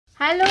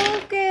Hello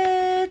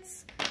kids,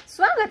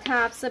 स्वागत है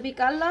आप सभी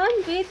का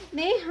लर्न विद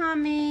नेहा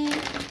में।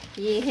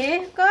 ये है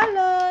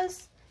कलर्स।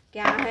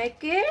 क्या है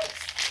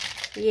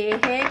किड्स? ये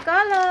है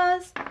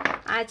कलर्स।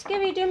 आज के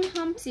वीडियो में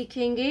हम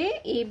सीखेंगे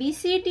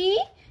ABCD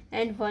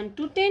एंड 1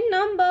 to 10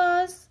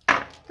 नंबर्स।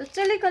 तो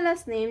चलिए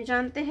कलर्स नेम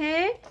जानते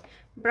हैं।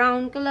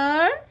 Brown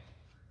colour,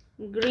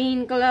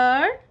 green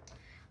colour,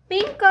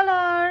 pink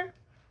colour,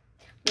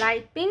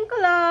 light pink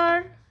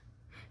colour,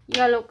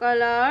 yellow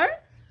colour,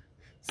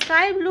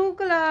 sky blue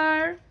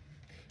color,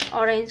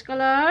 orange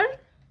color,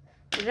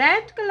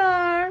 red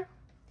color,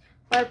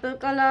 purple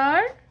color,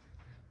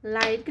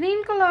 light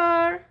green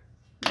color,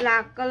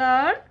 black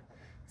color,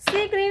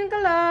 sea green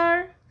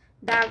color,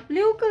 dark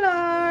blue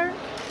color,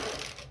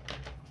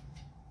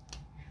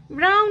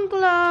 brown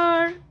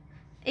color.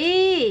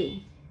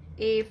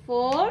 A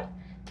for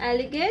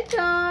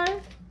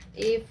alligator,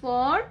 A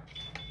for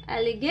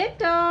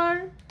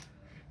alligator.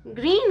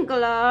 Green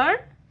color.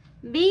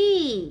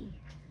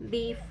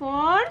 B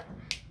for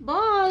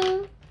ball,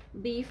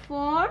 B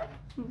for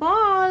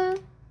ball.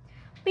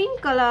 Pink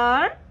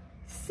color.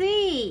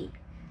 C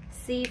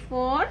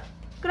for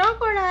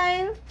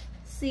crocodile,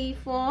 C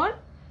for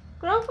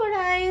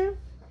crocodile.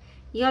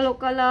 Yellow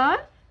color.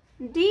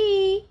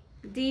 D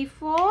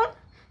for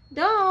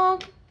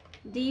dog,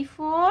 D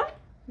for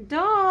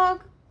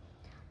dog.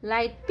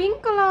 Light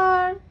pink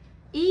color.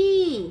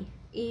 E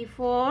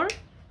for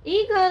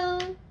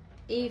eagle,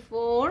 E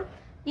for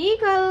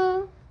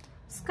eagle.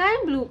 Sky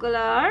blue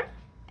color.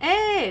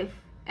 F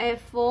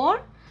for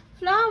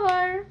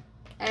flower,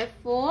 F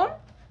for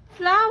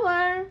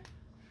flower.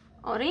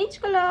 Orange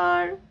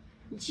color.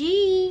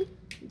 G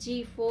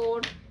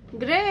for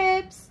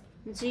grapes,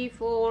 G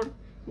for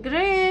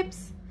grapes.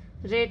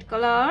 Red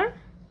color.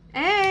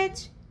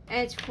 H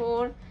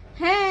for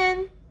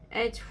hen,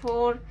 H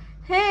for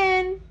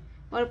hen.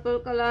 Purple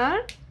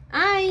color.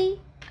 I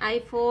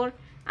for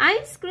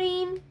ice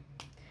cream.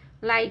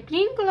 Light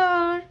green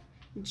color.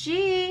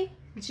 J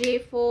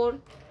for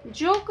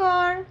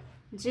joker,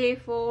 J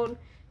for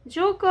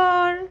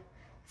joker.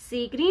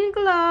 Sea green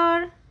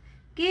color.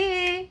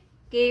 K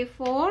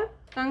for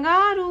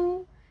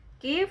kangaroo,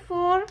 K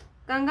for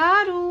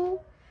kangaroo.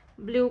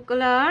 Blue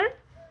color.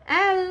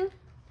 L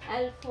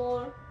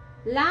for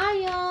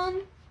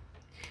lion.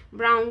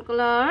 Brown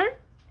color.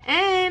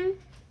 M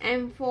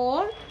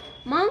for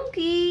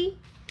monkey,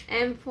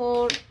 M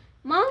for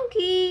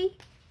monkey.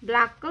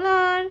 Black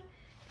color.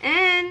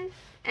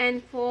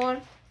 N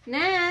for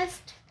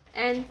nest,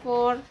 N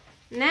for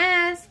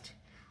nest.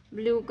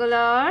 Blue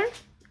color.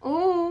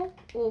 O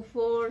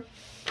for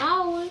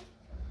owl,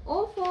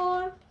 O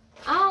for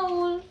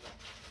owl,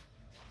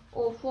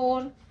 O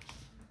for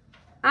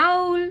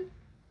owl.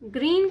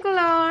 Green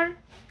color.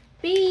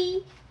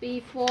 P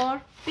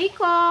for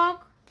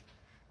peacock.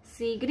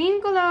 C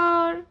green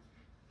color.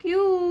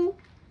 Q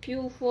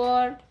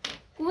for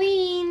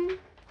queen.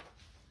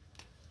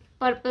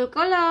 Purple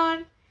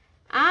color.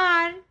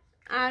 R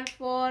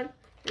for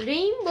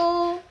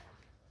rainbow.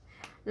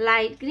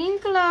 Light green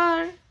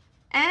color.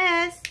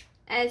 S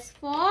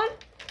for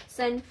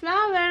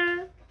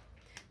sunflower.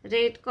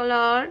 Red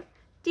color.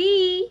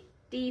 T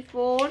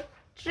for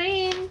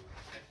train,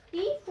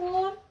 T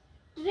for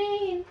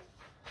train,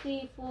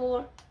 T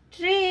for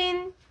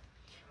train.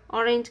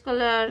 Orange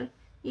color.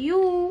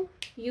 U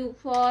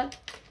for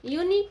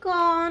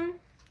unicorn.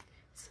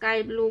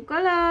 Sky blue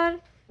color.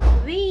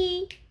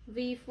 V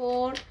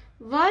for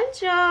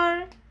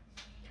vulture.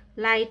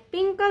 Light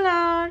pink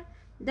color.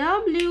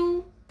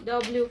 W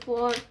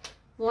for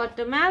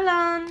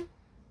watermelon.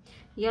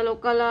 Yellow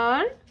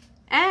color.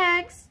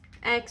 X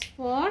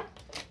for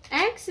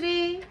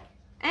X-ray,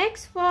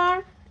 X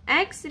for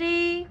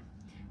X-ray.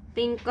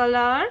 Pink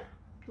color.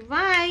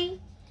 Y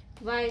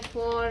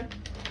for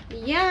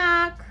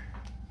yak.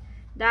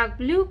 Dark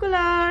blue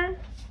color.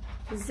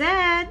 Z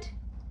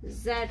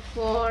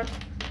for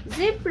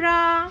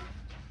zebra.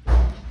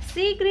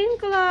 Sea green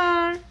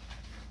color.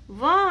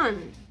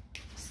 1.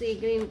 Sea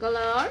green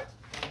color.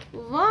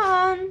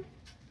 1.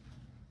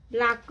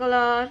 Black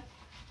color.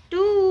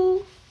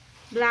 2.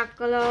 Black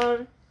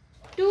color.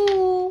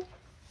 2.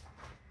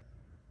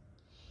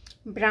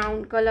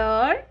 Brown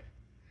color.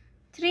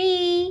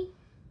 3.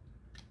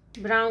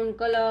 Brown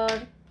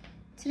color.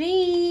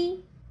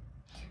 3.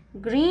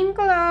 Green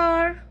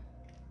color.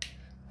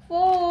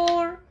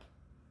 4.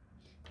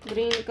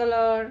 Green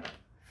color.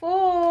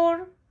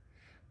 4.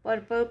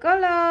 Purple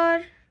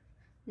color.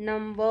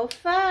 Number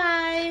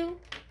 5.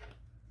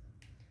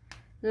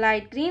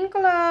 Light green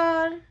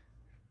color.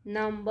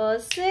 Number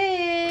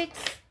 6.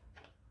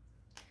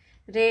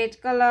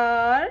 Red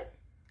color.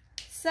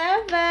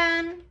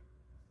 7.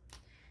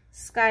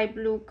 Sky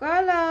blue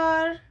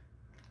color.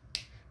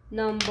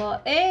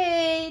 Number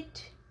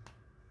 8.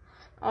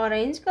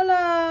 Orange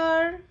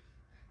color.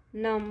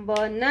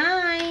 Number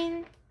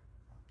 9.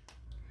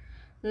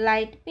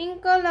 Light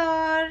pink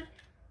color.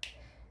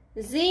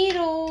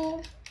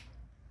 0.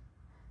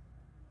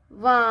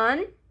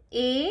 1.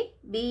 A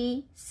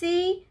B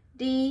C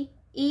D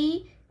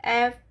E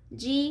F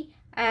G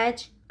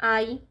H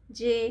I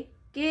J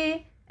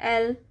K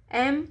L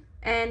M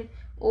N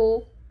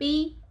O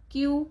P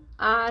Q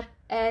R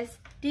S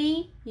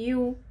T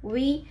U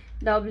V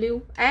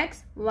W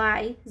X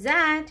Y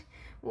Z.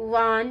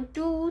 1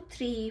 2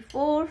 3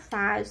 4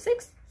 5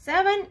 6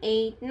 7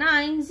 8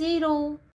 9 0.